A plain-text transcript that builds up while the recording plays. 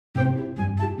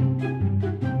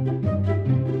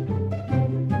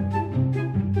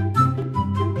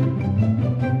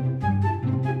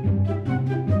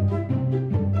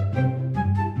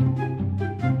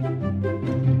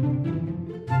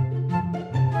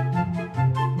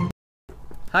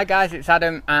Hi guys, it's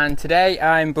Adam, and today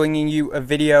I'm bringing you a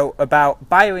video about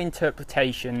buyer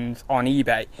interpretations on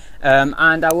eBay.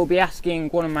 And I will be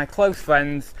asking one of my close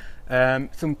friends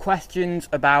some questions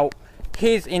about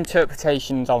his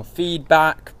interpretations on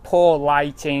feedback, poor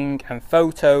lighting and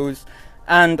photos,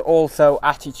 and also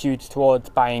attitudes towards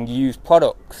buying used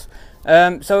products.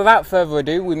 So without further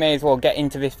ado, we may as well get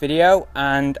into this video,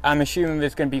 and I'm assuming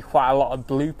there's going to be quite a lot of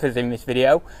bloopers in this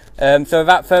video. So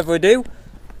without further ado,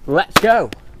 let's go!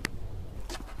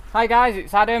 Hi guys,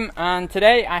 it's Adam, and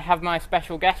today I have my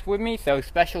special guest with me. So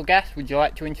special guest, would you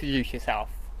like to introduce yourself?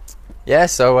 Yeah,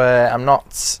 so I'm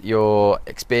not your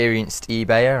experienced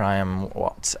eBayer. I am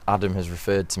what Adam has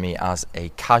referred to me as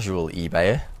a casual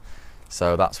eBayer.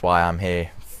 So that's why I'm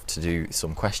here to do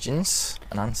some questions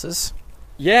and answers.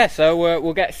 Yeah, so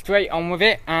we'll get straight on with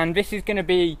it, and this is going to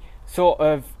be sort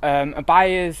of a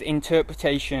buyer's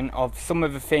interpretation of some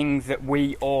of the things that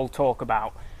we all talk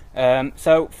about.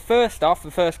 So first off,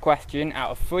 the first question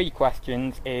out of 3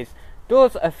 questions is,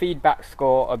 does a feedback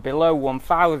score of below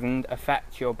 1000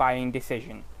 affect your buying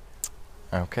decision?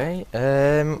 Okay,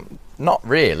 not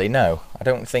really, no. I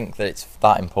don't think that it's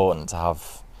that important to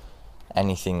have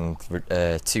anything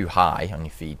too high on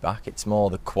your feedback. It's more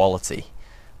the quality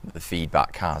that the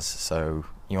feedback has. So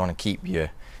you want to keep your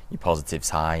positives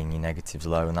high and your negatives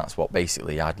low, and that's what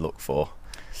basically I'd look for.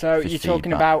 So you're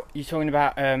talking about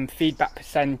feedback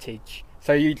percentage.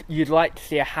 So you'd like to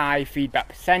see a high feedback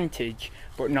percentage,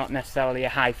 but not necessarily a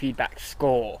high feedback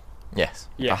score. Yes.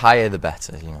 Yeah. The higher the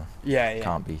better, you know. Yeah, yeah.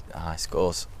 Can't be high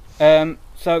scores.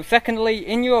 So secondly,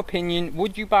 in your opinion,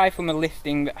 would you buy from a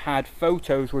listing that had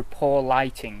photos with poor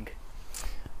lighting?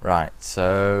 Right.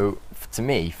 So to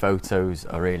me, photos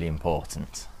are really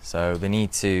important. So they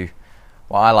need to.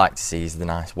 What I like to see is the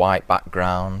nice white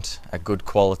background, a good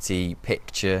quality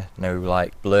picture, no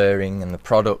like blurring, and the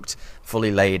product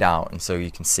fully laid out, and so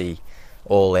you can see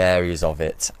all the areas of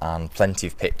it, and plenty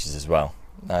of pictures as well,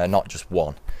 not just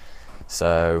one.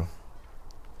 So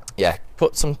yeah,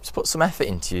 put some effort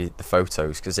into the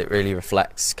photos, because it really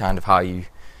reflects kind of how you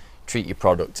treat your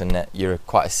product, and that you're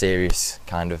quite a serious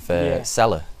kind of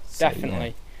seller. So,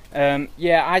 definitely.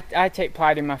 Yeah, I take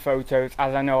pride in my photos,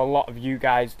 as I know a lot of you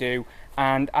guys do.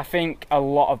 And I think a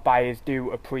lot of buyers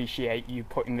do appreciate you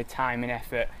putting the time and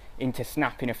effort into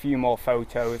snapping a few more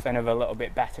photos and of a little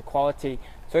bit better quality.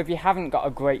 So if you haven't got a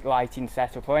great lighting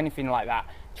setup or anything like that,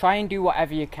 try and do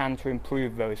whatever you can to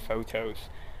improve those photos.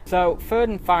 So third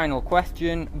and final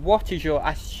question, what is your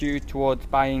attitude towards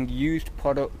buying used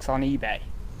products on eBay?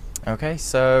 Okay,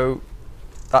 so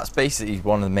that's basically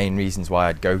one of the main reasons why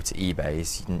I'd go to eBay,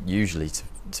 is usually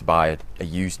to buy a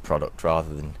used product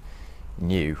rather than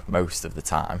new most of the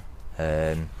time.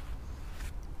 But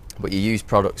your used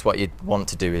products, what you'd want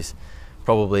to do is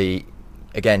probably,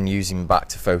 again, using back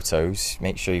to photos,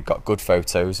 make sure you've got good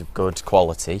photos of good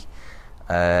quality,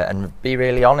 and be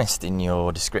really honest in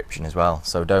your description as well.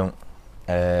 So don't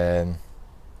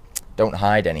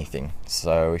hide anything.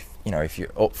 So if you're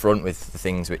upfront with the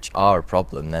things which are a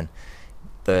problem, then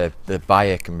the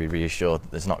buyer can be reassured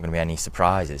that there's not going to be any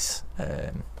surprises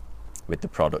with the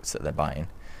products that they're buying.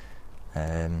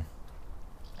 And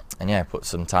yeah, put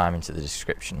some time into the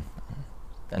description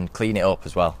and clean it up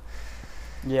as well.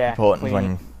 Yeah,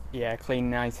 important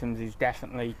cleaning items is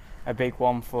definitely a big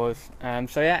one for us.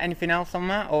 So yeah, anything else on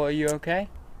that, or are you okay?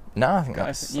 No, I think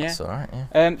that's all right.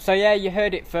 Yeah. So yeah, you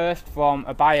heard it first from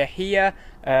a buyer here.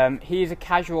 He's a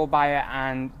casual buyer,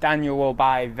 and Daniel will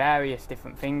buy various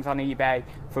different things on eBay,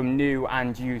 from new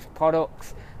and used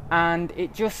products, and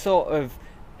it just sort of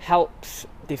helps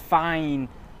define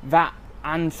that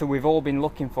answer we've all been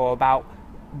looking for about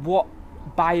what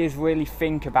buyers really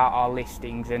think about our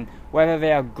listings, and whether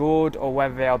they are good or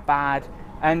whether they are bad,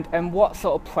 and what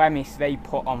sort of premise they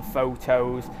put on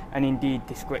photos and indeed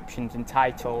descriptions and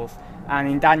titles. And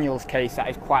in Daniel's case, that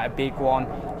is quite a big one.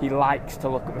 He likes to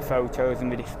look at the photos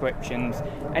and the descriptions,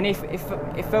 and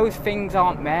if those things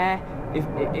aren't there,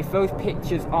 if those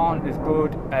pictures aren't as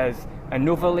good as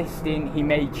another listing, he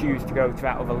may choose to go to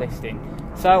that other listing.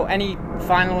 So any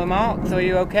final remarks? Are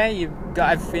you okay? You've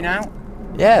got everything out?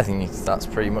 Yeah, I think that's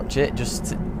pretty much it.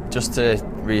 Just to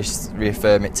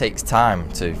reaffirm, it takes time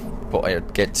to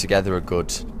get together a good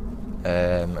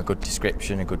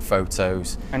description, a good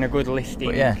photos, and a good listing.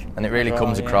 But yeah, and it really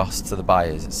comes across to the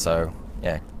buyers. So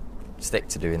yeah, stick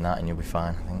to doing that, and you'll be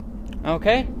fine, I think.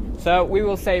 Okay, so we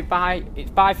will say bye.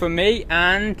 It's bye from me,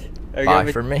 and bye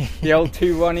from me. The old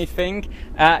 2-1 thing.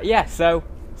 Yeah. So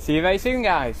see you very soon,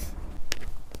 guys.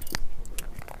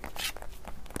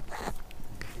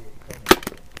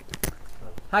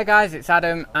 Hi guys, it's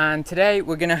Adam, and today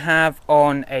we're going to have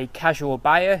on a casual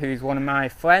buyer who's one of my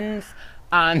friends,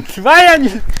 And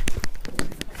Ryan!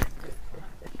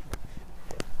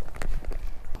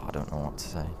 I don't know what to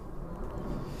say.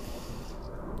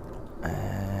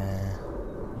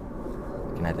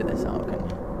 You can edit this out, can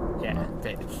you? Yeah,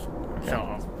 bits. Sort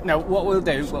of. No, what we'll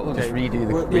do, Just redo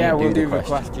the we'll do question. the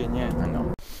question, yeah. Hang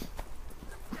on.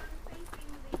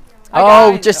 Hi,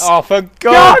 Oh, guys. just Oh, for God's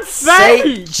God's sake,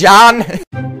 sake!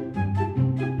 Jan!